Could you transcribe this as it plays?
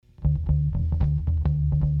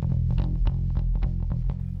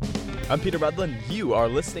I'm Peter Rudlin. You are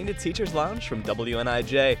listening to Teacher's Lounge from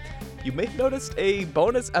WNIJ. You may have noticed a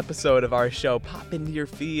bonus episode of our show pop into your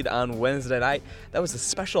feed on Wednesday night. That was a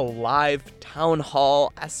special live town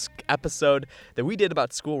hall-esque episode that we did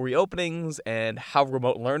about school reopenings and how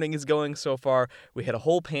remote learning is going so far. We had a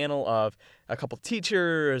whole panel of a couple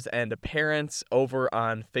teachers and parents over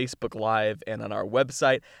on Facebook Live and on our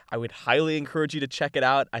website. I would highly encourage you to check it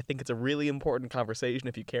out. I think it's a really important conversation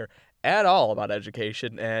if you care at all about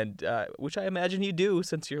education, and which I imagine you do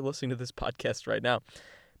since you're listening to this podcast right now.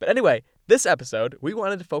 But anyway, this episode, we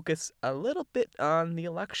wanted to focus a little bit on the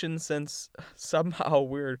election since somehow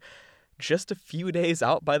we're just a few days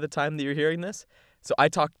out by the time that you're hearing this. So I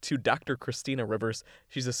talked to Dr. Christina Rivers.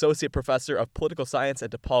 She's Associate Professor of Political Science at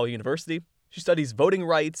DePaul University. She studies voting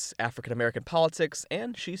rights, African-American politics,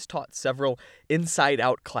 and she's taught several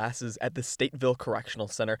inside-out classes at the Stateville Correctional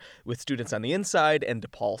Center with students on the inside and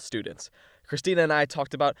DePaul students. Christina and I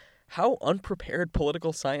talked about how unprepared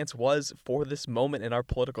political science was for this moment in our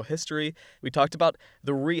political history. We talked about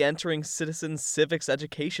the Re-Entering Citizens Civics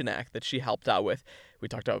Education Act that she helped out with. We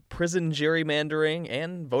talked about prison gerrymandering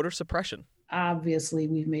and voter suppression. Obviously,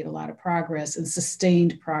 we've made a lot of progress and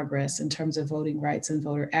sustained progress in terms of voting rights and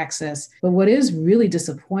voter access. But what is really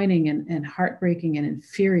disappointing and heartbreaking and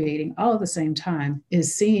infuriating all at the same time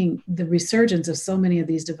is seeing the resurgence of so many of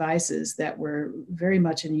these devices that were very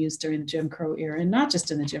much in use during the Jim Crow era, and not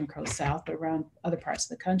just in the Jim Crow South, but around other parts of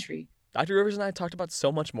the country. Dr. Rivers and I talked about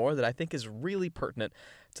so much more that I think is really pertinent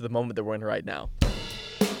to the moment that we're in right now.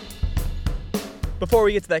 Before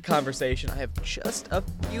we get to that conversation, I have just a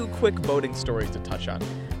few quick voting stories to touch on.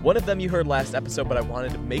 One of them you heard last episode, but I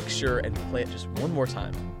wanted to make sure and play it just one more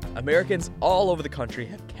time. Americans all over the country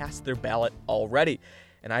have cast their ballot already,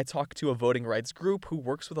 and I talked to a voting rights group who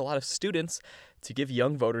works with a lot of students to give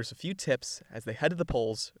young voters a few tips as they head to the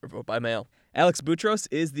polls or vote by mail. Alex Boutros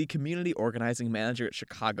is the community organizing manager at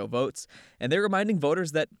Chicago Votes, and they're reminding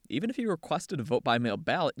voters that even if you requested a vote by mail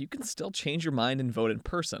ballot, you can still change your mind and vote in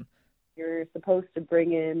person. You're supposed to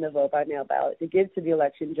bring in the vote by mail ballot to give to the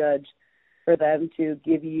election judge for them to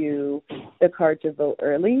give you the card to vote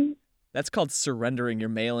early. That's called surrendering your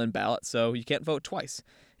mail-in ballot, so you can't vote twice.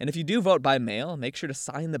 And if you do vote by mail, make sure to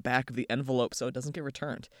sign the back of the envelope so it doesn't get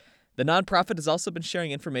returned. The nonprofit has also been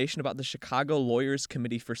sharing information about the Chicago Lawyers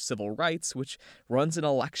Committee for Civil Rights, which runs an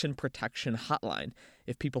election protection hotline.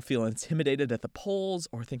 If people feel intimidated at the polls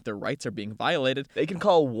or think their rights are being violated, they can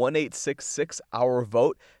call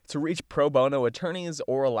 1-866-OUR-VOTE to reach pro bono attorneys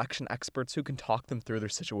or election experts who can talk them through their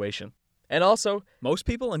situation. And also, most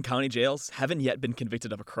people in county jails haven't yet been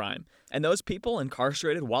convicted of a crime, and those people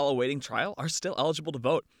incarcerated while awaiting trial are still eligible to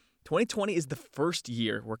vote. 2020 is the first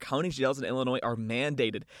year where county jails in Illinois are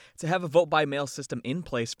mandated to have a vote-by-mail system in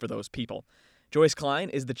place for those people. Joyce Klein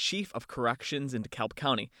is the chief of corrections in DeKalb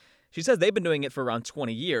County. She says they've been doing it for around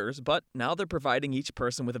 20 years, but now they're providing each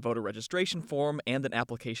person with a voter registration form and an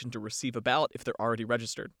application to receive a ballot if they're already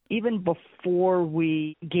registered. Even before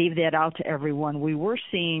we gave that out to everyone, we were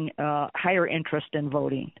seeing higher interest in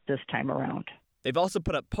voting this time around. They've also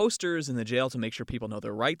put up posters in the jail to make sure people know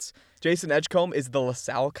their rights. Jason Edgecombe is the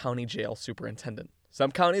LaSalle County Jail Superintendent.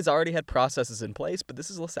 Some counties already had processes in place, but this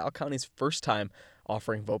is LaSalle County's first time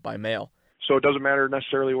offering vote by mail. So it doesn't matter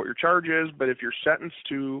necessarily what your charge is, but if you're sentenced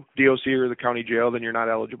to DOC or the county jail, then you're not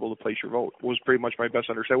eligible to place your vote, was pretty much my best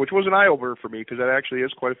understanding, which was an eye-opener for me because that actually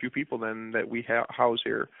is quite a few people then that we house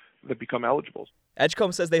here that become eligible.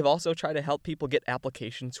 Edgecombe says they've also tried to help people get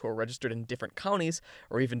applications who are registered in different counties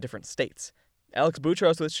or even different states. Alex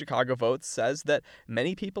Boutros with Chicago Votes says that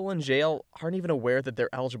many people in jail aren't even aware that they're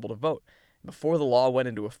eligible to vote. Before the law went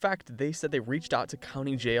into effect, they said they reached out to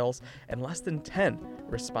county jails, and less than 10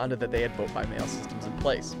 responded that they had vote-by-mail systems in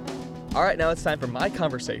place. All right, now it's time for my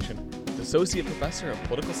conversation with Associate Professor of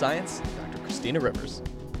Political Science, Dr. Christina Rivers.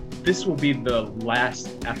 This will be the last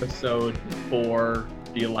episode before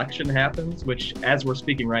the election happens, which, as we're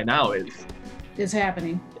speaking right now, Is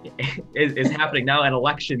happening. is happening now, and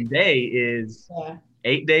Election Day is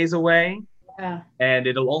 8 days away. Yeah. And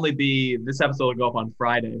it'll only be, this episode will go up on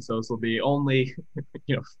Friday, so this will be only,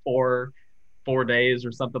 4 days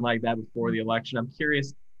or something like that before the election. I'm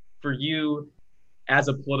curious, for you as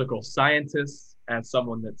a political scientist, as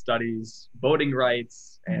someone that studies voting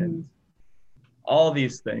rights and all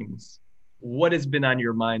these things, what has been on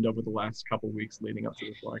your mind over the last couple of weeks leading up to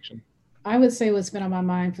this election? I would say what's been on my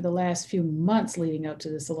mind for the last few months leading up to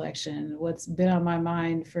this election, what's been on my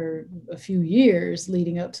mind for a few years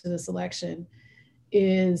leading up to this election,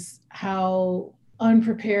 is how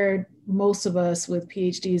unprepared most of us with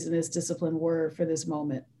PhDs in this discipline were for this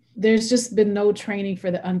moment. There's just been no training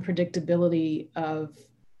for the unpredictability of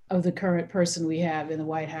of the current person we have in the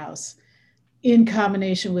White House, in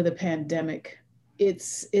combination with a pandemic.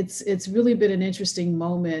 It's really been an interesting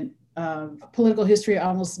moment of political history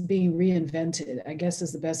almost being reinvented, I guess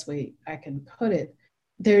is the best way I can put it.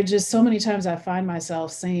 There are just so many times I find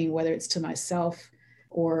myself saying, whether it's to myself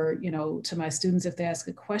or, to my students, if they ask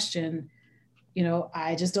a question,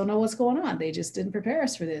 I just don't know what's going on. They just didn't prepare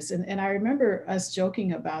us for this. And I remember us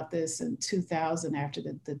joking about this in 2000 after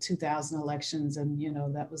the 2000 elections. And,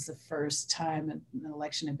 that was the first time an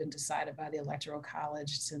election had been decided by the Electoral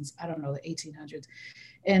College since, I don't know, the 1800s.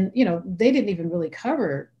 And, they didn't even really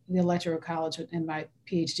cover the Electoral College in my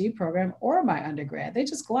PhD program or my undergrad. They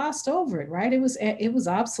just glossed over it, right? It was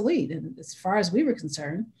obsolete. And as far as we were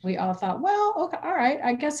concerned, we all thought, well, okay, all right,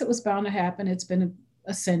 I guess it was bound to happen. It's been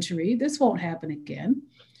a century. This won't happen again.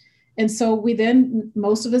 And so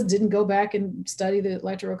most of us didn't go back and study the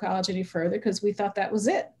Electoral College any further because we thought that was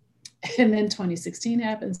it. And then 2016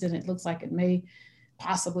 happens and it looks like it may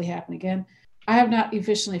possibly happen again. I have not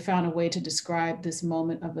efficiently found a way to describe this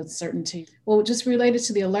moment of uncertainty. Well, just related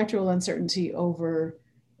to the electoral uncertainty over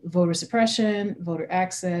voter suppression, voter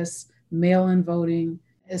access, mail-in voting,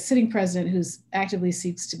 a sitting president who actively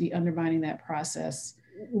seeks to be undermining that process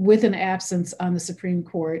with an absence on the Supreme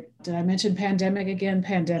Court. Did I mention pandemic again?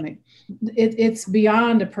 Pandemic. It's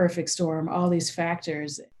beyond a perfect storm, all these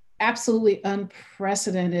factors. Absolutely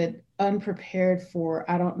unprecedented, unprepared for,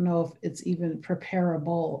 I don't know if it's even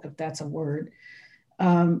preparable, if that's a word,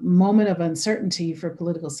 moment of uncertainty for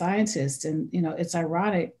political scientists. And, it's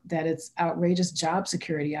ironic that it's outrageous job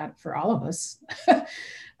security for all of us.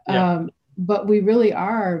 Yeah. But we really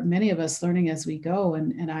are, many of us, learning as we go.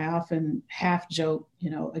 And I often half joke,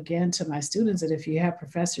 again, to my students, that if you have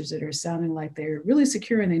professors that are sounding like they're really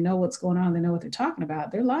secure and they know what's going on, they know what they're talking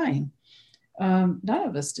about, they're lying. None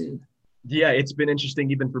of us do. Yeah, it's been interesting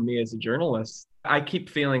even for me as a journalist. I keep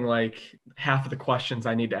feeling like half of the questions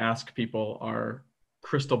I need to ask people are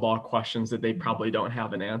crystal ball questions that they probably don't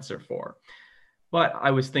have an answer for. But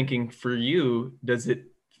I was thinking, for you, does it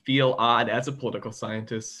feel odd as a political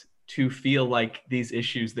scientist to feel like these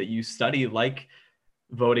issues that you study, like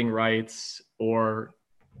voting rights or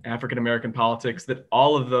African-American politics, that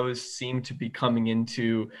all of those seem to be coming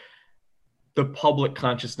into the public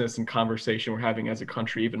consciousness and conversation we're having as a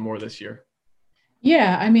country even more this year?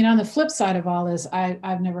 Yeah, I mean, on the flip side of all this,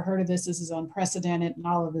 I've never heard of this. This is unprecedented, and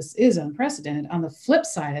all of this is unprecedented. On the flip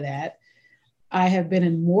side of that, I have been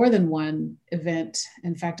in more than one event.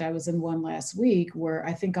 In fact, I was in one last week where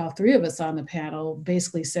I think all three of us on the panel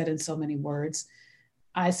basically said in so many words,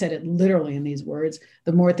 I said it literally in these words,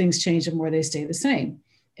 the more things change, the more they stay the same.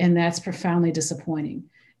 And that's profoundly disappointing.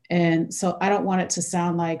 And so I don't want it to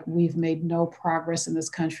sound like we've made no progress in this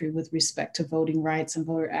country with respect to voting rights and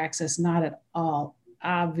voter access. Not at all.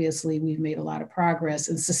 Obviously, we've made a lot of progress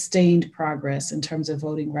and sustained progress in terms of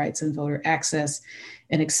voting rights and voter access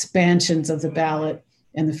and expansions of the ballot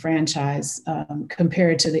and the franchise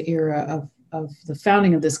compared to the era of the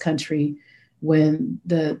founding of this country, when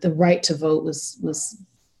the right to vote was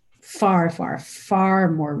far, far,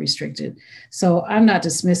 far more restricted. So I'm not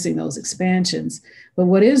dismissing those expansions, but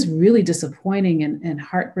what is really disappointing and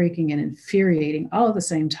heartbreaking and infuriating all at the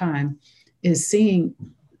same time is seeing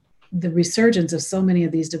the resurgence of so many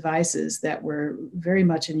of these devices that were very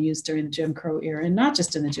much in use during the Jim Crow era, and not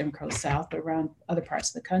just in the Jim Crow South, but around other parts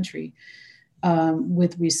of the country,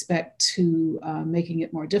 with respect to making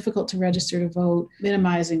it more difficult to register to vote,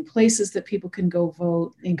 minimizing places that people can go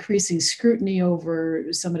vote, increasing scrutiny over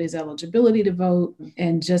somebody's eligibility to vote,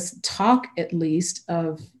 and just talk at least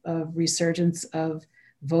of resurgence of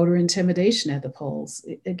voter intimidation at the polls.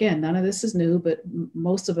 Again, none of this is new, but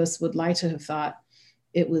most of us would like to have thought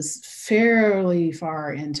it was fairly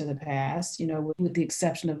far into the past, with the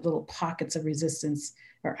exception of little pockets of resistance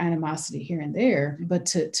or animosity here and there. But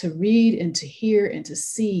to read and to hear and to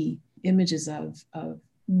see images of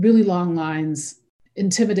really long lines,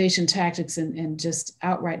 intimidation tactics, and just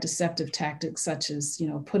outright deceptive tactics, such as,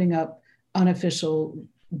 putting up unofficial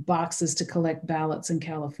boxes to collect ballots in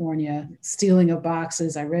California, stealing of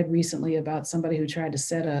boxes. I read recently about somebody who tried to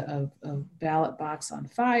set a ballot box on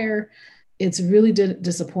fire. It's really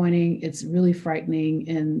disappointing. It's really frightening.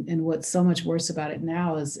 And what's so much worse about it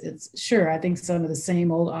now is I think some of the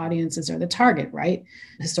same old audiences are the target, right?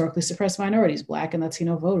 Historically suppressed minorities, Black and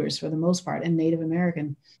Latino voters for the most part, and Native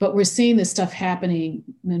American. But we're seeing this stuff happening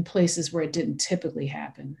in places where it didn't typically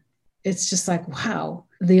happen. It's just like, wow,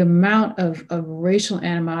 the amount of racial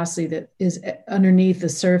animosity that is underneath the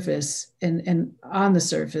surface and on the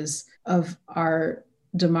surface of our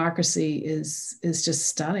democracy is just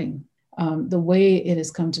stunning. The way it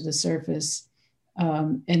has come to the surface,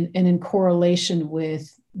 and in correlation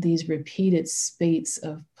with these repeated spates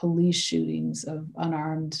of police shootings of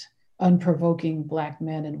unarmed, unprovoking Black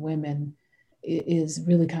men and women is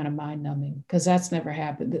really kind of mind-numbing, because that's never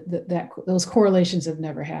happened. Those correlations have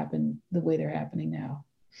never happened the way they're happening now.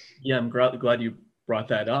 Yeah, I'm glad you brought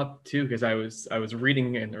that up too, because I was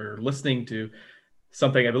reading or listening to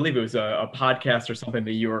something, I believe it was a podcast or something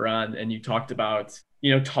that you were on, and you talked about,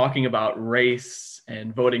 talking about race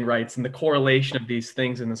and voting rights and the correlation of these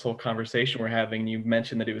things in this whole conversation we're having. You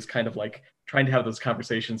mentioned that it was kind of like trying to have those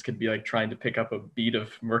conversations could be like trying to pick up a bead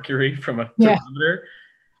of mercury from a thermometer.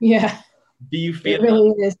 Yeah. Do you feel it really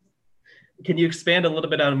is? Can you expand a little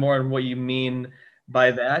bit more on what you mean by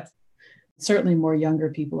that? Certainly more younger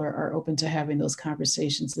people are open to having those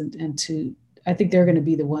conversations, and to, I think they're going to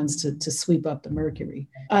be the ones to sweep up the mercury.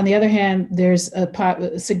 On the other hand, there's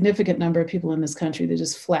a significant number of people in this country that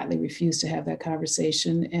just flatly refuse to have that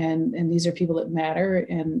conversation. And these are people that matter.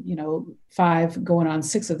 And, 5 going on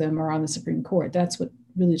 6 of them are on the Supreme Court. That's what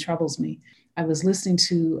really troubles me. I was listening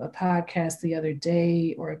to a podcast the other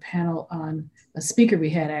day, or a panel on a speaker we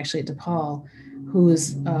had actually at DePaul, who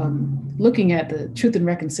was looking at the Truth and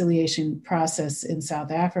Reconciliation process in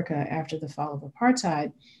South Africa after the fall of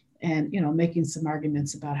apartheid, and making some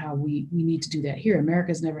arguments about how we need to do that here.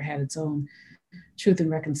 America's never had its own Truth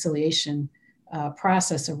and Reconciliation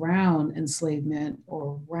process around enslavement,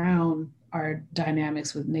 or around our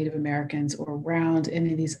dynamics with Native Americans, or around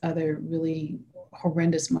any of these other really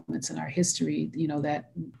horrendous moments in our history,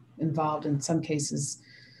 that involved in some cases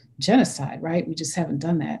genocide, right? We just haven't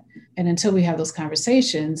done that. And until we have those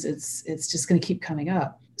conversations, it's just going to keep coming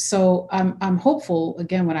up. So I'm hopeful,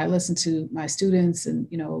 again, when I listen to my students and,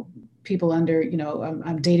 people under,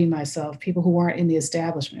 I'm dating myself, people who aren't in the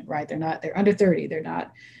establishment, right? They're under 30. They're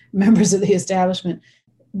not members of the establishment.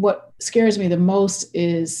 What scares me the most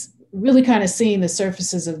is really kind of seeing the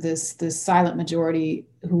surfaces of this silent majority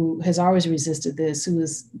who has always resisted this, who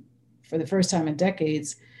is, for the first time in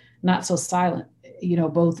decades, not so silent,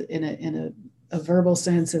 both in a verbal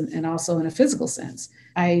sense and also in a physical sense.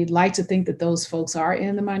 I like to think that those folks are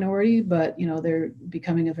in the minority, but they're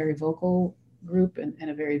becoming a very vocal group and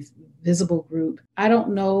a very visible group. I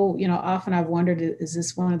don't know, often I've wondered, is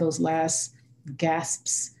this one of those last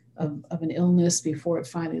gasps of an illness before it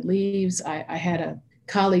finally leaves? I had a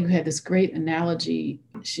colleague who had this great analogy.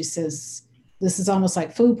 She says, this is almost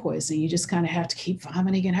like food poisoning. You just kind of have to keep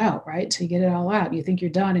vomiting it out, right? Till you get it all out. You think you're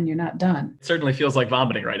done and you're not done. It certainly feels like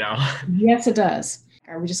vomiting right now. Yes, it does.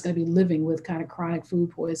 Are we just going to be living with kind of chronic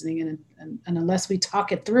food poisoning? And unless we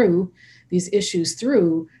talk it through, these issues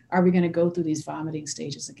through, are we going to go through these vomiting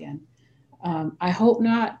stages again? I hope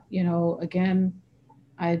not. Again,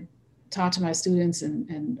 I talk to my students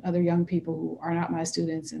and other young people who are not my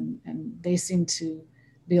students, and they seem to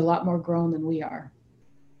be a lot more grown than we are.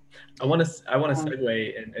 I want to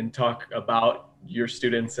segue and talk about your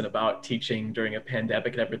students and about teaching during a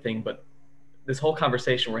pandemic and everything, but this whole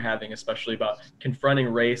conversation we're having, especially about confronting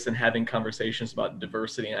race and having conversations about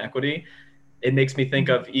diversity and equity, it makes me think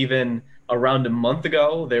of even around a month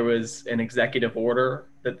ago, there was an executive order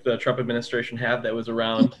that the Trump administration had that was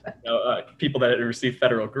around people that had received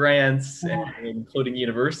federal grants, and including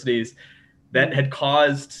universities, that had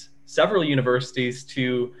caused several universities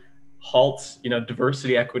to halt,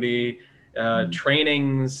 diversity, equity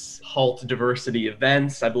trainings, halt diversity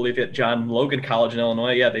events. I believe at John Logan College in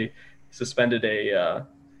Illinois, they suspended a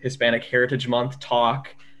Hispanic Heritage Month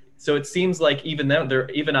talk. So it seems like even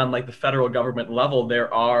on like the federal government level,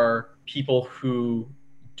 there are people who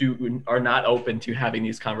are not open to having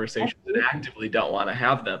these conversations and actively don't want to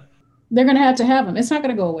have them. They're going to have them. It's not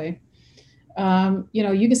going to go away.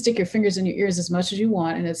 You can stick your fingers in your ears as much as you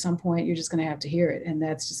want, and at some point you're just going to have to hear it. And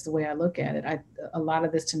that's just the way I look at it. A lot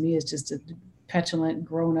of this to me is just a petulant,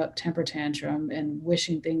 grown-up temper tantrum and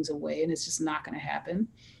wishing things away, and it's just not going to happen.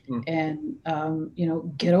 And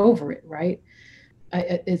get over it, right?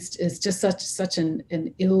 It's just such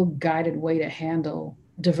an ill-guided way to handle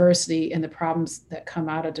diversity and the problems that come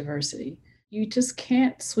out of diversity. You just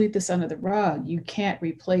can't sweep this under the rug. You can't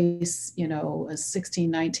replace, a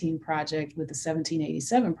 1619 project with a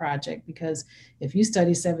 1787 project, because if you study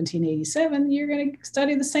 1787, you're going to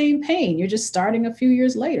study the same pain. You're just starting a few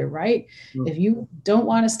years later, right? If you don't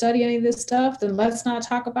want to study any of this stuff, then let's not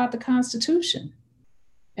talk about the Constitution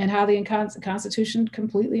and how the Constitution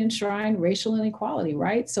completely enshrined racial inequality,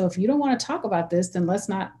 right? So if you don't want to talk about this, then let's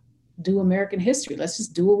not do American history. Let's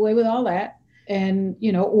just do away with all that. And,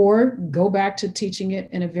 or go back to teaching it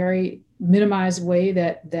in a very minimized way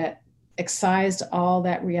that excised all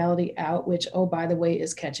that reality out, which, oh, by the way,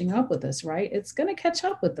 is catching up with us, right? It's going to catch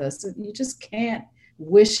up with us. You just can't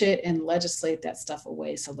wish it and legislate that stuff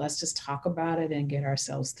away. So let's just talk about it and get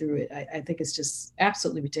ourselves through it. I think it's just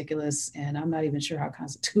absolutely ridiculous. And I'm not even sure how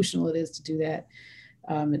constitutional it is to do that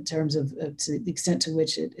in terms of to the extent to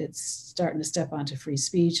which it's starting to step onto free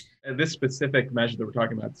speech. And this specific measure that we're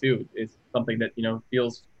talking about too is something that,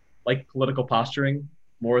 feels like political posturing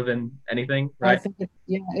more than anything, right? I think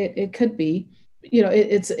it could be.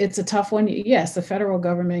 It's a tough one. Yes, the federal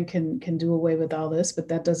government can do away with all this, but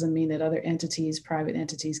that doesn't mean that other entities, private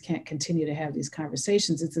entities, can't continue to have these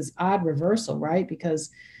conversations. It's this odd reversal, right? Because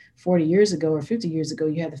 40 years ago or 50 years ago,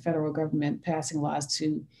 you had the federal government passing laws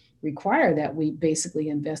to require that we basically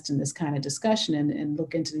invest in this kind of discussion and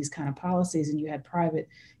look into these kind of policies, and you had private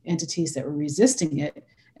entities that were resisting it.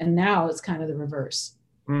 And now it's kind of the reverse.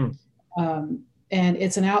 And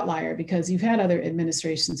it's an outlier because you've had other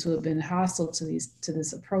administrations who have been hostile to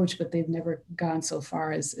this approach, but they've never gone so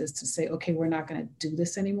far as to say, okay, we're not going to do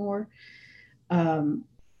this anymore.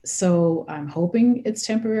 So I'm hoping it's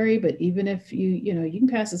temporary, but even if you can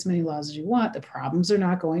pass as many laws as you want, the problems are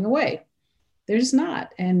not going away. They're just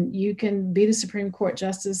not. And you can be the Supreme Court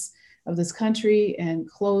justice of this country and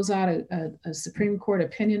close out a Supreme Court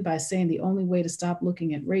opinion by saying the only way to stop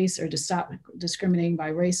looking at race or to stop discriminating by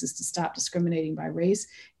race is to stop discriminating by race.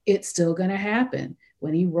 It's still going to happen.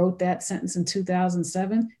 When he wrote that sentence in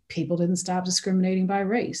 2007, people didn't stop discriminating by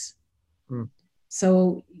race.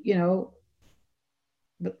 So,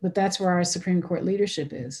 but that's where our Supreme Court leadership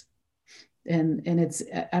is. And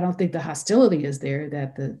I don't think the hostility is there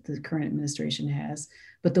that the current administration has,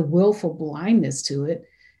 but the willful blindness to it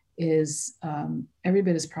is every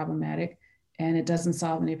bit as problematic, and it doesn't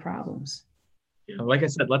solve any problems. Like I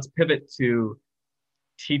said, let's pivot to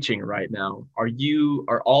teaching right now.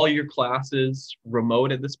 Are all your classes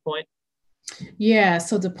remote at this point? Yeah,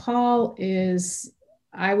 so DePaul is,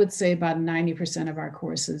 I would say about 90% of our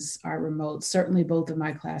courses are remote. Certainly both of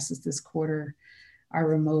my classes this quarter are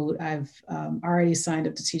remote. I've already signed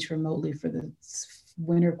up to teach remotely for the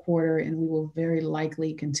winter quarter, and we will very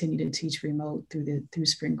likely continue to teach remote through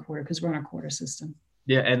spring quarter because we're on a quarter system.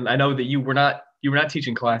 Yeah, and I know that you were not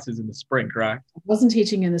teaching classes in the spring, correct? I wasn't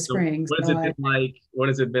teaching in the spring. What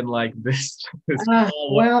has it been like this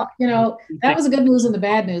fall? Well, that was the good news and the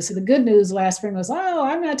bad news. So the good news last spring was,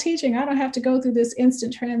 I'm not teaching. I don't have to go through this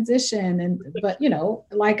instant transition. But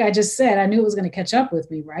like I just said, I knew it was going to catch up with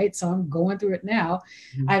me, right? So I'm going through it now.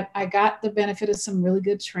 Mm-hmm. I got the benefit of some really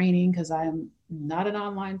good training because I am not an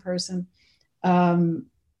online person. I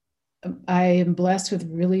am blessed with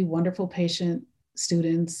really wonderful patient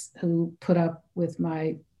students who put up with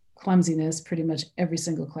my clumsiness pretty much every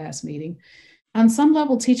single class meeting. On some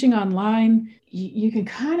level, teaching online, you can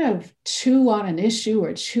kind of chew on an issue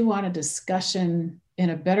or chew on a discussion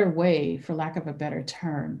in a better way, for lack of a better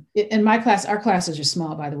term. In my class, our classes are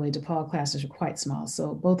small, by the way. DePaul classes are quite small.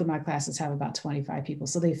 So both of my classes have about 25 people.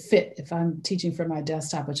 So they fit. If I'm teaching from my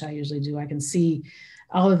desktop, which I usually do, I can see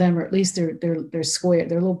all of them, or at least they're square,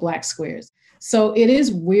 they're little black squares. So it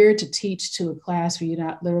is weird to teach to a class where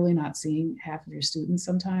you're literally not seeing half of your students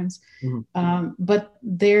sometimes. Mm-hmm. But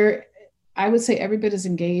I would say every bit as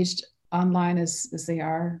engaged online as they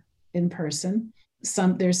are in person.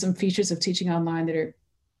 There's some features of teaching online that are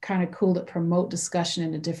kind of cool that promote discussion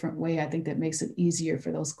in a different way. I think that makes it easier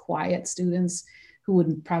for those quiet students who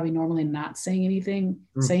would probably normally not say anything.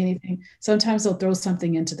 Sometimes they'll throw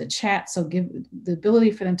something into the chat. So give the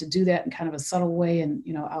ability for them to do that in kind of a subtle way. And,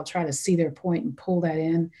 I'll try to see their point and pull that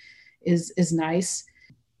in is nice.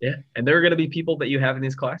 Yeah. And there are going to be people that you have in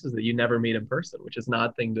these classes that you never meet in person, which is an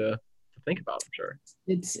odd thing to think about, I'm sure.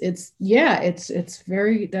 It's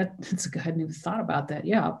very, that's good. I hadn't even thought about that.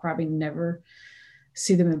 Yeah. I'll probably never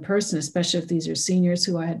see them in person, especially if these are seniors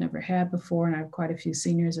who I had never had before. And I have quite a few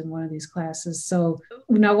seniors in one of these classes. So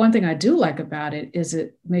now one thing I do like about it is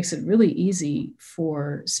it makes it really easy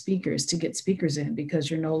for speakers to get speakers in because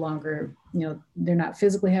you're no longer, they're not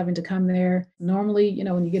physically having to come there. Normally,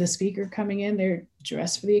 when you get a speaker coming in, they're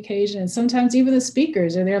dressed for the occasion. And sometimes even the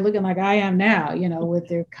speakers are there looking like I am now, with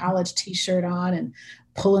their college t-shirt on and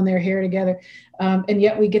pulling their hair together. And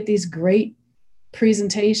yet we get these great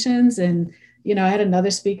presentations. And I had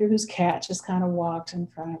another speaker whose cat just kind of walked in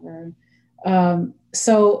front of her.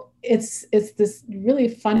 So it's this really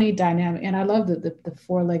funny dynamic. And I love the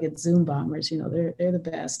four-legged Zoom bombers, they're the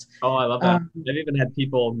best. Oh, I love that. They've even had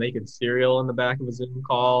people making cereal in the back of a Zoom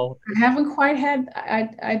call. I haven't quite had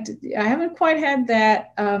that.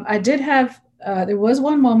 I did have, there was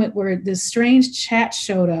one moment where this strange chat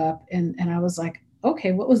showed up and I was like,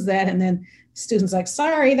 okay, what was that? And then students like,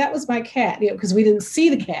 sorry, that was my cat, because we didn't see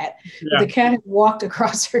the cat. But the cat had walked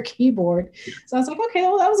across her keyboard. So I was like, okay,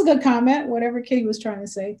 well, that was a good comment, whatever Kitty was trying to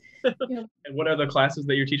say. And what are the classes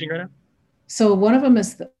that you're teaching right now? So one of them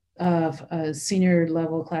is a senior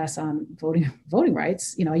level class on voting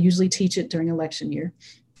rights. I usually teach it during election year.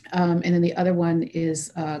 And then the other one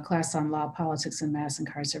is a class on law, politics, and mass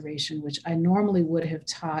incarceration, which I normally would have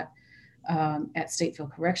taught at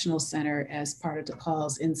Stateville Correctional Center as part of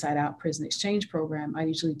DePaul's Inside Out Prison Exchange program. I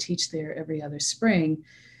usually teach there every other spring.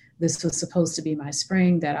 This was supposed to be my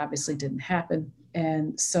spring. That obviously didn't happen.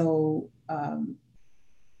 And so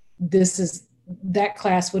that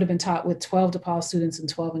class would have been taught with 12 DePaul students and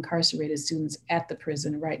 12 incarcerated students at the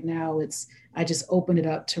prison. Right now, I just opened it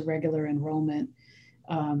up to regular enrollment.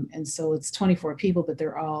 And so it's 24 people, but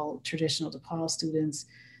they're all traditional DePaul students.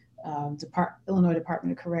 Illinois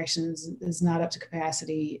Department of Corrections is not up to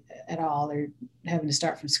capacity at all. They're having to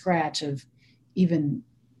start from scratch of even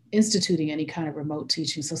instituting any kind of remote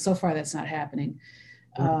teaching. So far that's not happening.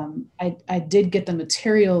 I did get the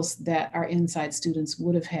materials that our inside students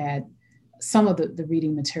would have had, some of the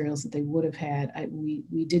reading materials that they would have had.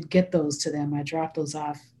 We did get those to them. I dropped those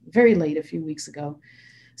off very late a few weeks ago.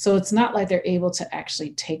 So it's not like they're able to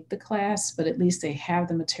actually take the class, but at least they have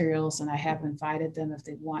the materials, and I have invited them if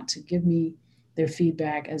they want to give me their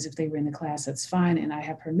feedback as if they were in the class, that's fine. And I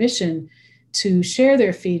have permission to share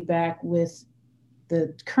their feedback with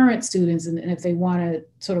the current students. And if they want to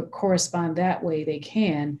sort of correspond that way, they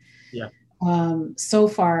can. Yeah. So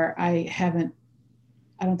far, I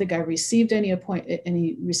don't think I received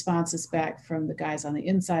any responses back from the guys on the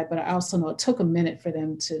inside, but I also know it took a minute for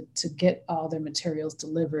them to get all their materials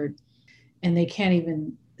delivered, and they can't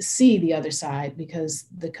even see the other side because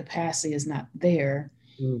the capacity is not there.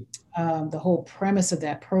 The whole premise of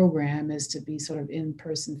that program is to be sort of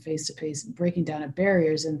in-person, face-to-face, breaking down of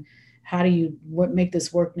barriers. And how do you make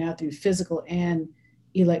this work now through physical and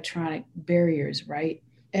electronic barriers, right?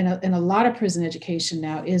 And a lot of prison education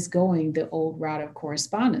now is going the old route of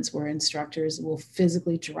correspondence, where instructors will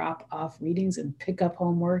physically drop off readings and pick up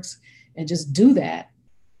homeworks and just do that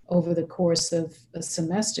over the course of a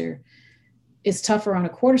semester. It's tougher on a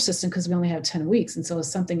quarter system because we only have 10 weeks. And so if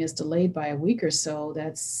something is delayed by a week or so,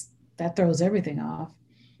 that throws everything off.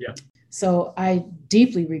 Yeah. So I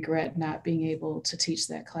deeply regret not being able to teach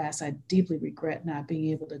that class. I deeply regret not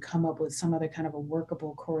being able to come up with some other kind of a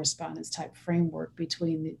workable correspondence type framework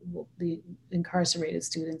between the incarcerated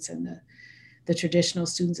students and the traditional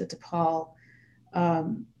students at DePaul.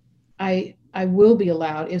 I will be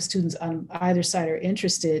allowed, if students on either side are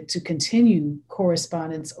interested, to continue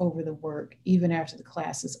correspondence over the work, even after the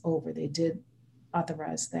class is over. They did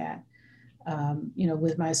authorize that,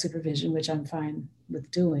 with my supervision, which I'm fine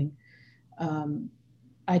with doing.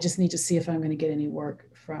 I just need to see if I'm going to get any work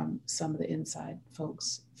from some of the inside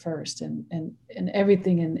folks first, and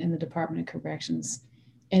everything in the Department of Corrections,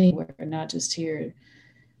 anywhere, not just here,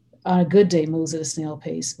 on a good day moves at a snail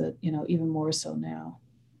pace, but even more so now.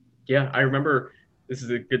 Yeah, I remember, this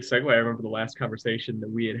is a good segue. I remember the last conversation that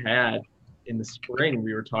we had in the spring.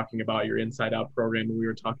 We were talking about your Inside Out program, and we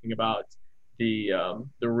were talking about the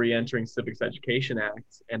Reentering Civics Education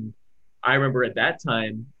Act. And I remember at that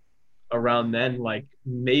time, around then, like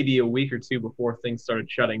maybe a week or two before things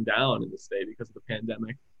started shutting down in the state because of the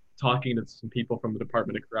pandemic, talking to some people from the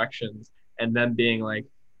Department of Corrections, and them being like,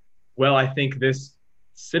 well, I think this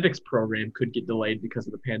civics program could get delayed because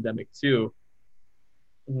of the pandemic too.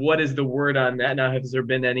 What is the word on that now? Has there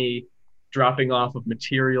been any dropping off of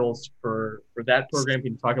materials for that program?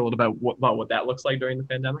 Can you talk a little about what that looks like during the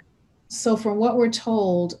pandemic? So from what we're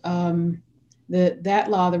told, that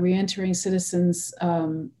law, the Reentering Citizens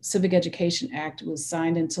Civic Education Act, was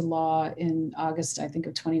signed into law in August, I think,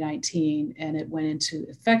 of 2019, and it went into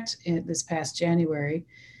effect this past January.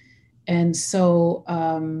 And so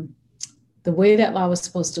the way that law was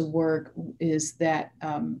supposed to work is that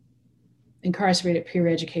incarcerated peer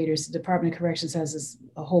educators, the Department of Corrections has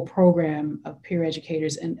a whole program of peer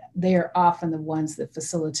educators, and they are often the ones that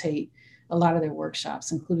facilitate a lot of their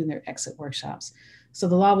workshops, including their exit workshops. So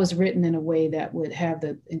the law was written in a way that would have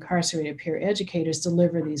the incarcerated peer educators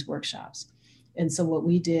deliver these workshops. And so what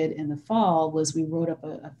we did in the fall was we wrote up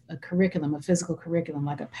a curriculum, a physical curriculum,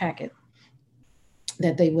 like a packet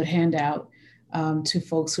that they would hand out to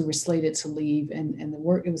folks who were slated to leave. And the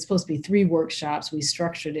work, it was supposed to be 3 workshops. We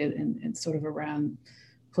structured it and sort of around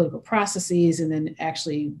political processes, and then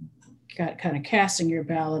actually got kind of casting your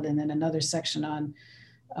ballot, and then another section on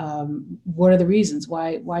what are the reasons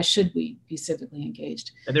why should we be civically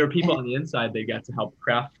engaged. And there were people on the inside, they got to help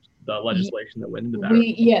craft the legislation that went into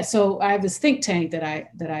that. So I have this think tank that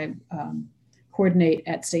I coordinate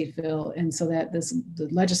at Stateville. And so that the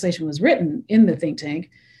legislation was written in the think tank.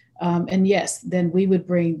 And yes, then we would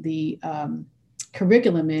bring the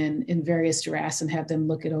curriculum in various drafts and have them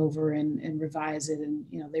look it over and revise it. And,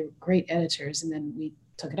 they were great editors, and then we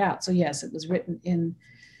took it out. So yes, it was written in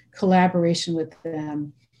collaboration with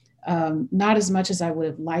them. Not as much as I would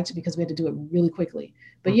have liked, because we had to do it really quickly.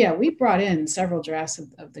 But yeah, we brought in several drafts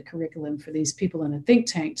of the curriculum for these people in the think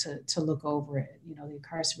tank to look over it, the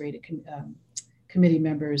incarcerated committee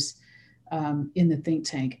members in the think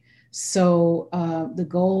tank. So the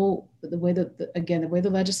goal, the way the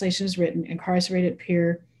legislation is written, incarcerated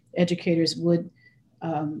peer educators would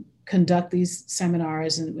conduct these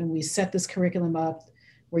seminars, and we set this curriculum up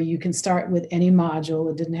where you can start with any module.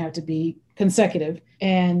 It didn't have to be consecutive.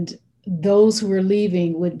 And those who were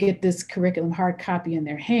leaving would get this curriculum hard copy in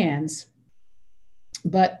their hands.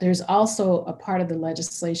 But there's also a part of the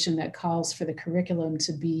legislation that calls for the curriculum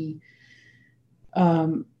to be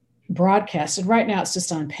broadcasted. Right now, it's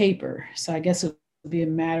just on paper. So I guess it would be a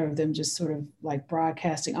matter of them just sort of like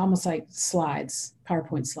broadcasting, almost like slides,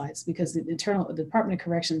 PowerPoint slides, because the Department of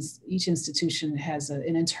Corrections, each institution has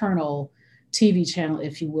an internal TV channel,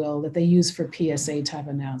 if you will, that they use for PSA type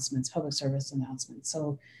announcements, public service announcements.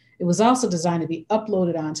 So it was also designed to be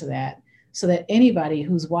uploaded onto that, so that anybody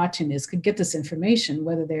who's watching this could get this information,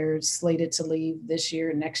 whether they're slated to leave this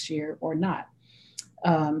year, next year, or not.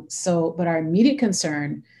 But our immediate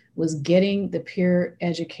concern was getting the peer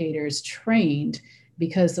educators trained,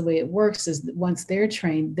 because the way it works is that once they're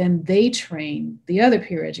trained, then they train the other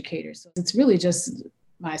peer educators. So it's really just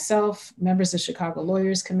myself, members of Chicago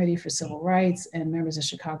Lawyers Committee for Civil Rights, and members of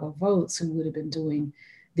Chicago Votes who would have been doing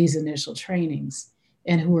these initial trainings,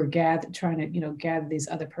 and who were trying to gather these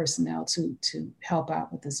other personnel to help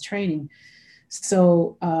out with this training.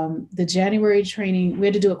 So the January training, we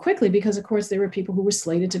had to do it quickly because, of course, there were people who were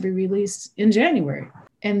slated to be released in January.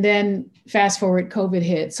 And then fast forward, COVID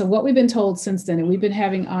hit. So what we've been told since then, and we've been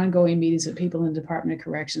having ongoing meetings with people in the Department of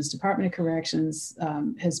Corrections. Department of Corrections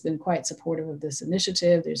has been quite supportive of this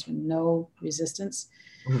initiative. There's been no resistance.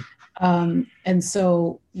 And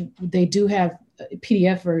so they do have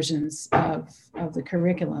PDF versions of the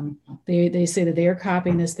curriculum. They say that they are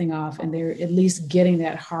copying this thing off, and they're at least getting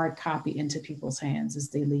that hard copy into people's hands as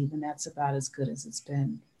they leave. And that's about as good as it's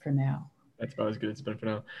been for now. That's about as good as it's been for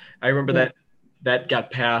now. I remember that got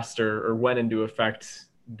passed or went into effect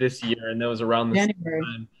this year, and that was around the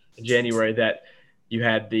time in January that you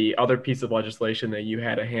had the other piece of legislation that you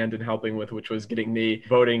had a hand in helping with, which was getting the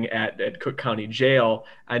voting at Cook County Jail.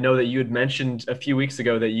 I know that you had mentioned a few weeks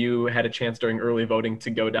ago that you had a chance during early voting to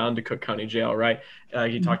go down to Cook County Jail, right?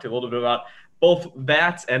 You talked a little bit about both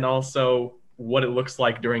that and also what it looks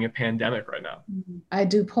like during a pandemic right now. I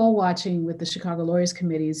do poll watching with the Chicago Lawyers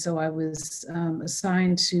Committee, so I was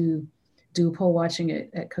assigned to do poll watching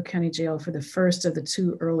at Cook County Jail for the first of the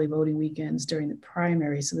 2 early voting weekends during the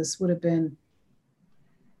primary. So this would have been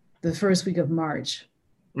the first week of March.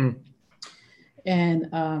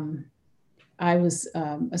 And I was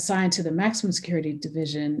assigned to the maximum security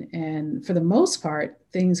division. And for the most part,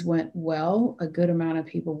 things went well. A good amount of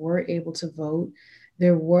people were able to vote.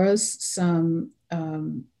 There was some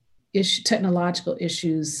technological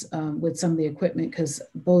issues with some of the equipment, because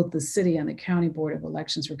both the city and the county board of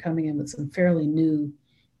elections were coming in with some fairly new,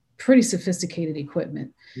 pretty sophisticated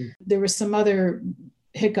equipment. There were some other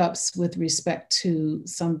hiccups with respect to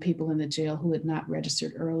some people in the jail who had not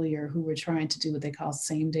registered earlier, who were trying to do what they call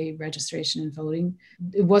same-day registration and voting.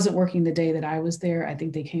 It wasn't working the day that I was there. I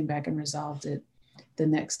think they came back and resolved it the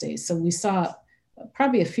next day. So we saw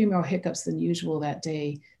probably a few more hiccups than usual that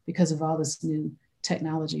day because of all this new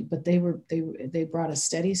technology, but they brought a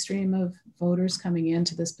steady stream of voters coming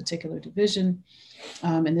into this particular division.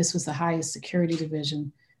 And this was the highest security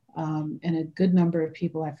division. And a good number of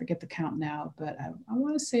people, I forget the count now, but I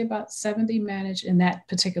want to say about 70 managed in that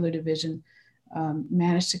particular division,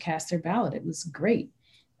 managed to cast their ballot. It was great.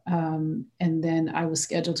 And then I was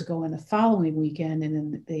scheduled to go in the following weekend, and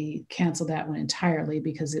then they canceled that one entirely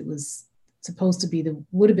because it was supposed to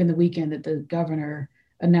would have been the weekend that the governor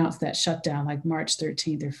announced that shutdown, like March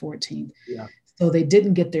 13th or 14th. Yeah. So they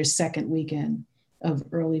didn't get their second weekend of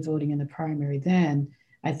early voting in the primary then.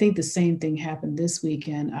 I think the same thing happened this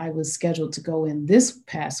weekend. I was scheduled to go in this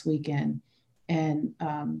past weekend, and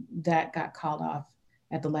that got called off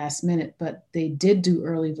at the last minute, but they did do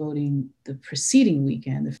early voting the preceding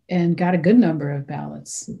weekend and got a good number of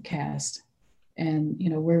ballots cast. And,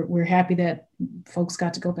 we're happy that folks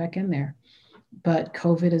got to go back in there, but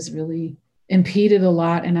COVID has really impeded a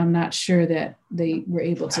lot. And I'm not sure that they were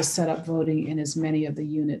able to set up voting in as many of the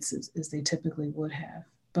units as they typically would have.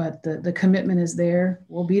 but the commitment is there.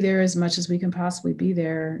 We'll be there as much as we can possibly be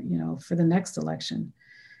there, for the next election.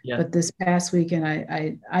 Yeah. But this past weekend,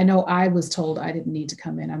 I know I was told I didn't need to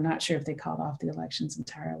come in. I'm not sure if they called off the elections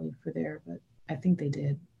entirely for there, but I think they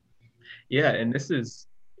did. Yeah, and this is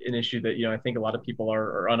an issue that I think a lot of people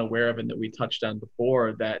are unaware of, and that we touched on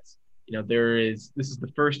before. That this is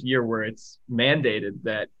the first year where it's mandated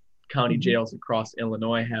that county jails across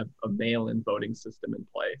Illinois have a mail-in voting system in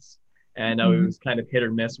place. And I know it was kind of hit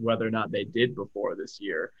or miss whether or not they did before this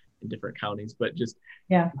year in different counties, but just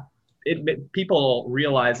people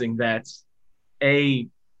realizing that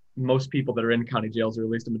most people that are in county jails, or at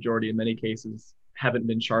least a majority in many cases, haven't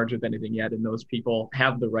been charged with anything yet, and those people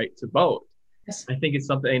have the right to vote. Yes. I think it's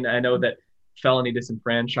something, I know that felony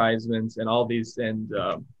disenfranchisement and all these, and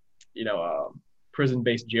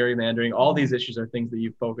prison-based gerrymandering, all these issues are things that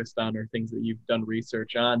you've focused on, or things that you've done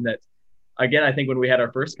research on, that, again, I think when we had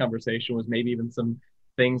our first conversation was maybe even some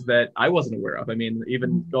things that I wasn't aware of. I mean,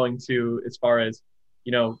 even going to as far as,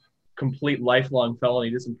 complete lifelong felony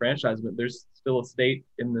disenfranchisement, there's still a state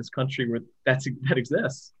in this country where that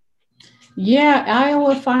exists. Yeah,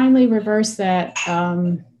 Iowa finally reversed that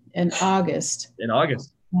in August.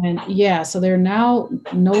 And so there are now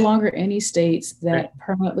no longer any states that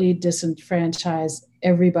permanently disenfranchise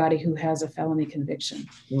everybody who has a felony conviction.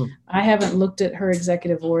 I haven't looked at her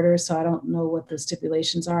executive order, so I don't know what the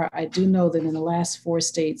stipulations are. I do know that in the last 4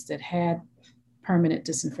 states that had permanent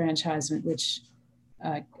disenfranchisement, which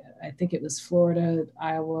I think it was Florida,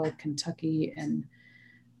 Iowa, Kentucky, and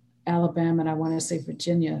Alabama, and I want to say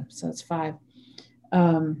Virginia, so that's 5.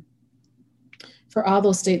 For all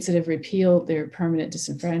those states that have repealed their permanent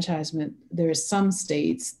disenfranchisement, there are some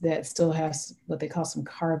states that still have what they call some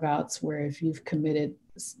carve-outs, where if you've committed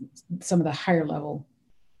some of the higher level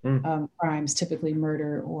crimes, typically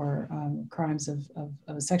murder or crimes of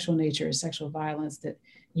a sexual nature, sexual violence, that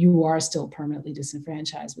you are still permanently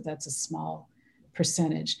disenfranchised, but that's a small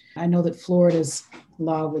percentage. I know that Florida's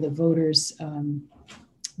law, where the voters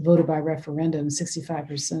voted by referendum,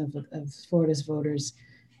 65% of Florida's voters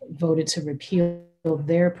voted to repeal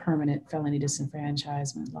their permanent felony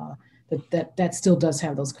disenfranchisement law, that still does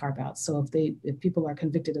have those carve-outs. So if people are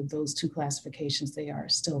convicted of those 2 classifications, they are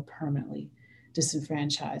still permanently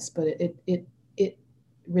disenfranchised. But it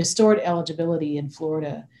restored eligibility in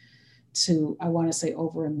Florida to, I want to say,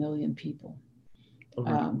 over 1 million people.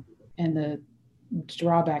 And the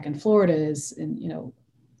drawback in Florida is, in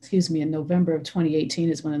November of 2018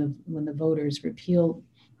 is when the voters repealed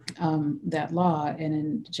that law, and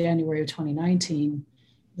in January of 2019,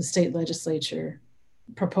 the state legislature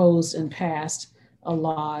proposed and passed a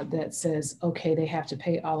law that says, okay, they have to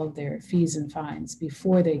pay all of their fees and fines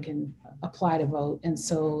before they can apply to vote. And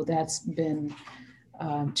so that's been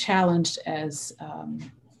challenged as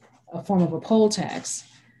a form of a poll tax.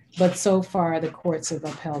 But so far, the courts have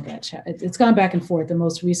upheld that. It's gone back and forth. The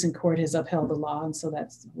most recent court has upheld the law, and so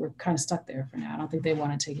we're kind of stuck there for now. I don't think they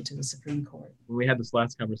want to take it to the Supreme Court. When we had this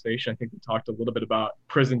last conversation, I think we talked a little bit about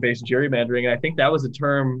prison-based gerrymandering, and I think that was a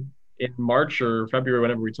term in March or February,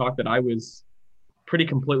 whenever we talked, that I was pretty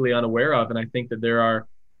completely unaware of, and I think that there are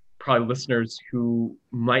probably listeners who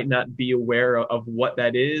might not be aware of what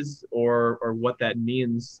that is or what that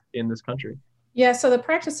means in this country. Yeah, so the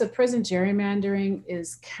practice of prison gerrymandering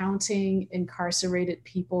is counting incarcerated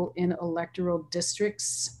people in electoral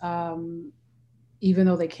districts, even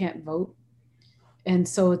though they can't vote. And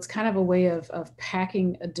so it's kind of a way of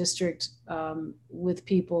packing a district with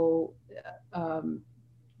people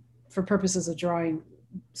for purposes of drawing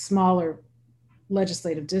smaller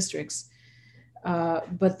legislative districts.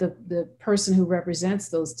 But the person who represents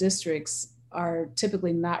those districts are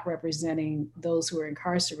typically not representing those who are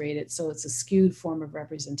incarcerated. So it's a skewed form of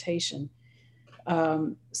representation.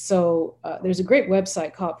 So there's a great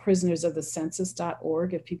website called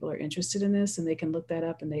prisonersofthecensus.org if people are interested in this, and they can look that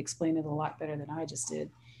up, and they explain it a lot better than I just did.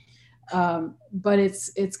 But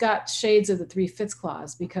it's got shades of the 3/5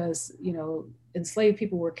 clause, because, enslaved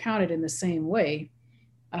people were counted in the same way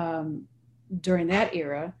during that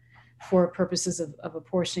era, for purposes of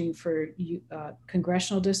apportioning for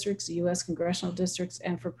congressional districts, U.S. congressional districts,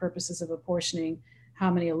 and for purposes of apportioning how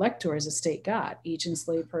many electors a state got. Each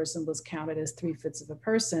enslaved person was counted as 3/5 of a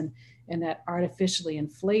person, and that artificially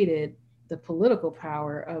inflated the political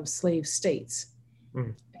power of slave states.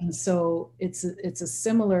 And so it's a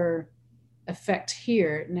similar effect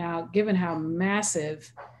here. Now, given how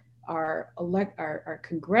massive our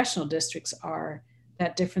congressional districts are,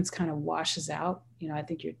 that difference kind of washes out. I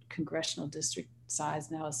think your congressional district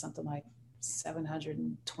size now is something like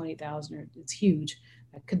 720,000, or it's huge.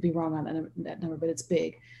 I could be wrong on that number, but it's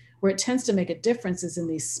big. Where it tends to make a difference is in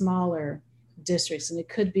these smaller districts. And it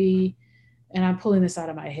could be, and I'm pulling this out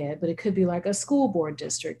of my head, but it could be like a school board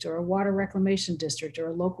district or a water reclamation district or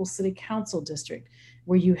a local city council district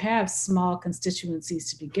where you have small constituencies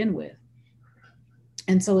to begin with.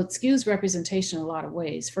 And so it skews representation in a lot of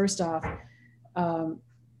ways. First off,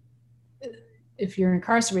 if you're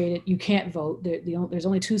incarcerated, you can't vote. There's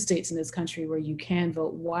only 2 states in this country where you can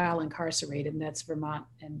vote while incarcerated, and that's Vermont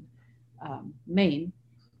and Maine.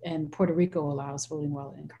 And Puerto Rico allows voting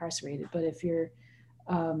while incarcerated. But if you're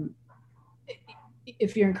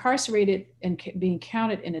incarcerated and being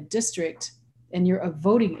counted in a district and you're of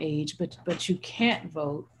voting age, but you can't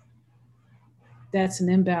vote, that's an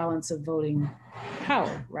imbalance of voting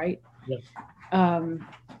power, right? Yes.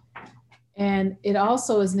 And it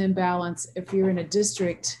also is an imbalance if you're in a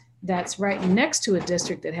district that's right next to a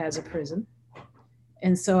district that has a prison.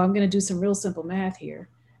 And so I'm going to do some real simple math here.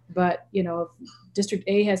 But, you know, if District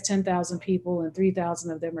A has 10,000 people and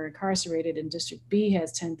 3,000 of them are incarcerated, and District B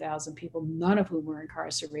has 10,000 people, none of whom are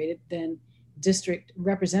incarcerated, then District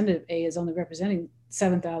Representative A is only representing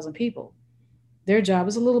 7,000 people. Their job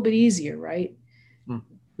is a little bit easier, right?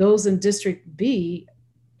 Those in District B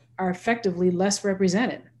are effectively less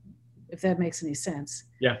represented, if that makes any sense.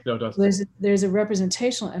 Yeah, no, it does. There's a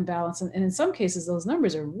representational imbalance, and in some cases, those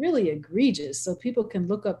numbers are really egregious. So people can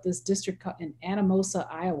look up this district in Anamosa,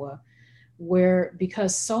 Iowa, where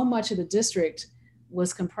because so much of the district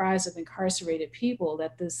was comprised of incarcerated people,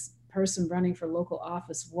 that this person running for local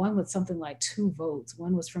office won with something like 2 votes.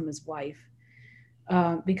 One was from his wife,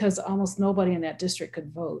 because almost nobody in that district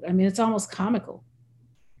could vote. I mean, it's almost comical,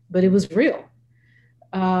 but it was real.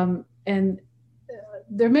 And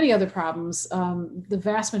there are many other problems. The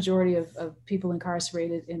vast majority of people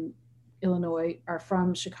incarcerated in Illinois are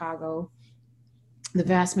from Chicago. The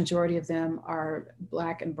vast majority of them are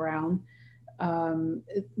Black and brown.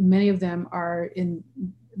 Many of them are in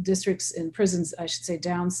districts, in prisons, I should say,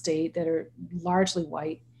 downstate, that are largely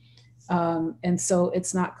white. And so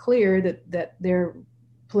it's not clear that their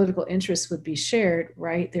political interests would be shared,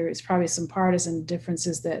 right? There is probably some partisan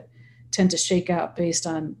differences that tend to shake out based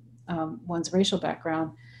on one's racial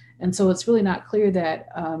background. And so it's really not clear that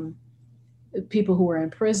people who are in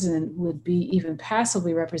prison would be even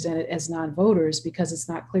passively represented as non-voters, because it's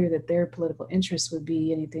not clear that their political interests would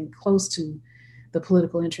be anything close to the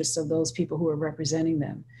political interests of those people who are representing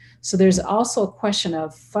them. So there's also a question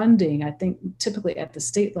of funding, I think typically at the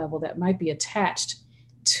state level, that might be attached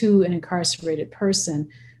to an incarcerated person,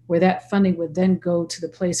 where that funding would then go to the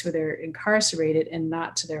place where they're incarcerated and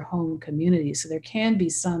not to their home community. So there can be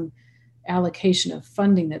some allocation of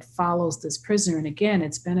funding that follows this prisoner. And again,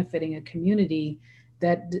 it's benefiting a community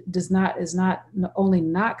that is not only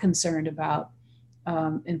not concerned about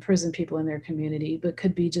imprisoned people in their community, but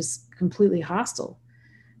could be just completely hostile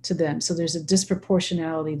to them. So there's a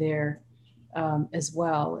disproportionality there as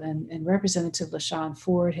well. And Representative LaShawn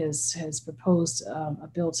Ford has proposed a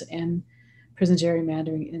bill to end prison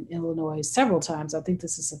gerrymandering in Illinois several times. I think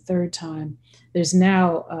this is the 3rd time. There's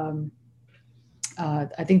now,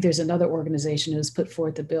 I think there's another organization who's put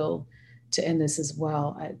forth a bill to end this as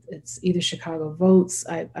well. It's either Chicago Votes.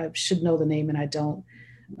 I should know the name and I don't.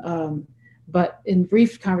 But in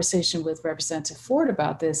brief conversation with Representative Ford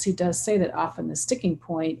about this, he does say that often the sticking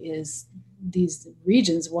point is these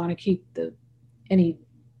regions want to keep any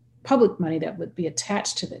public money that would be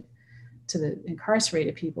attached to the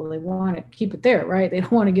incarcerated people. They want to keep it there, right? They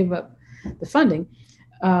don't want to give up the funding.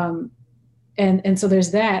 And so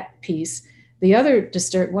there's that piece. The other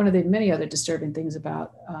one of the many other disturbing things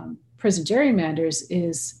about prison gerrymanders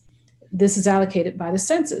is this is allocated by the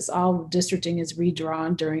census. All districting is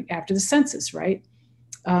redrawn after the census, right?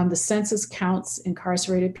 The census counts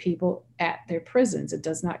incarcerated people at their prisons. It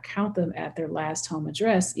does not count them at their last home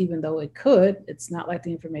address, even though it could. It's not like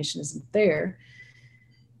the information isn't there.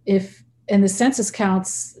 And the census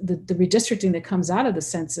counts, the redistricting that comes out of the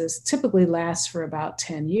census typically lasts for about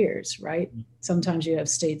 10 years, right? Sometimes you have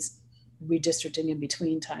states redistricting in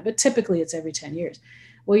between time, but typically it's every 10 years.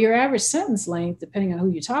 Well, your average sentence length, depending on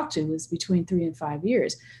who you talk to, is between 3 and 5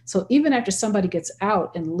 years. So even after somebody gets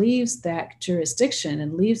out and leaves that jurisdiction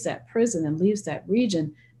and leaves that prison and leaves that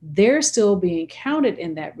region, they're still being counted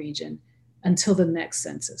in that region until the next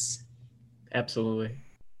census. Absolutely.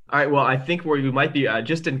 All right, well, I think where we might be,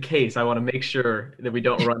 just in case, I want to make sure that we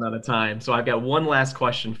don't run out of time. So I've got one last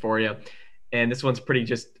question for you. And this one's pretty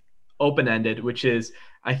just open-ended, which is,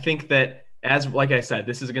 I think that like I said,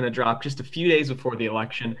 this is going to drop just a few days before the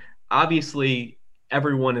election. Obviously,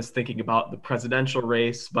 everyone is thinking about the presidential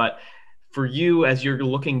race, but for you, as you're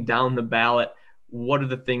looking down the ballot, what are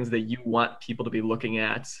the things that you want people to be looking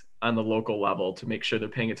at on the local level to make sure they're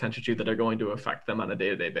paying attention to that are going to affect them on a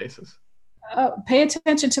day-to-day basis? pay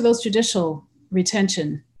attention to those judicial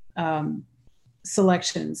retention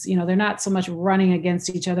selections. They're not so much running against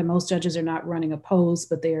each other. Most judges are not running opposed,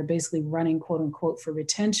 but they are basically running, quote unquote, for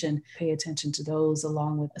retention. Pay attention to those,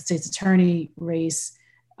 along with a state's attorney race.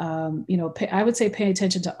 I would say pay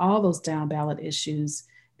attention to all those down ballot issues,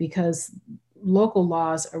 because local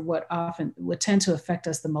laws are what often would tend to affect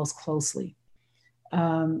us the most closely.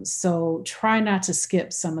 So try not to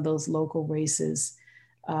skip some of those local races,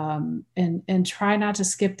 and try not to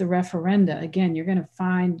skip the referenda. Again, you're going to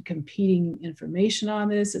find competing information on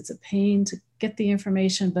this. It's a pain to get the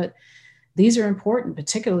information, but these are important,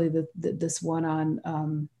 particularly this one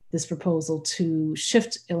on this proposal to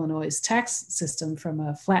shift Illinois' tax system from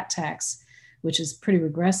a flat tax, which is pretty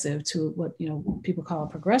regressive, to what people call a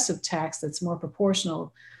progressive tax that's more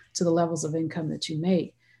proportional to the levels of income that you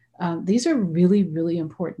make. These are really, really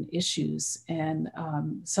important issues, and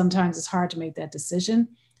sometimes it's hard to make that decision.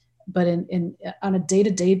 But on a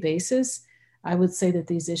day-to-day basis, I would say that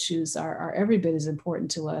these issues are every bit as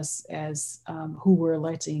important to us as who we're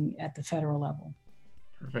electing at the federal level.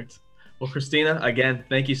 Perfect. Well, Christina, again,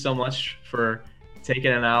 thank you so much for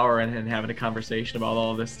taking an hour and having a conversation about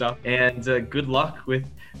all of this stuff. And good luck with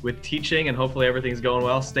teaching, and hopefully everything's going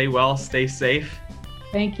well. Stay well, stay safe.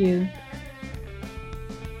 Thank you.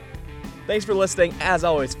 Thanks for listening. As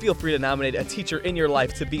always, feel free to nominate a teacher in your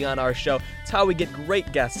life to be on our show. It's how we get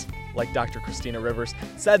great guests like Dr. Christina Rivers.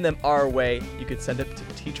 Send them our way. You can send it to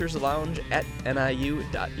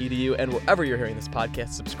teacherslounge@niu.edu. And wherever you're hearing this podcast,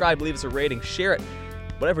 subscribe, leave us a rating, share it.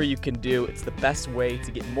 Whatever you can do, it's the best way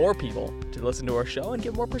to get more people to listen to our show and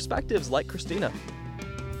get more perspectives like Christina.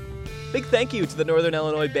 Big thank you to the Northern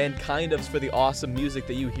Illinois band Kind Ofs for the awesome music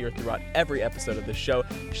that you hear throughout every episode of this show.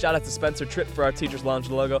 Shout out to Spencer Tripp for our Teachers Lounge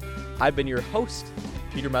logo. I've been your host,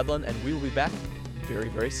 Peter Medlin, and we will be back very,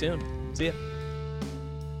 very soon. See ya.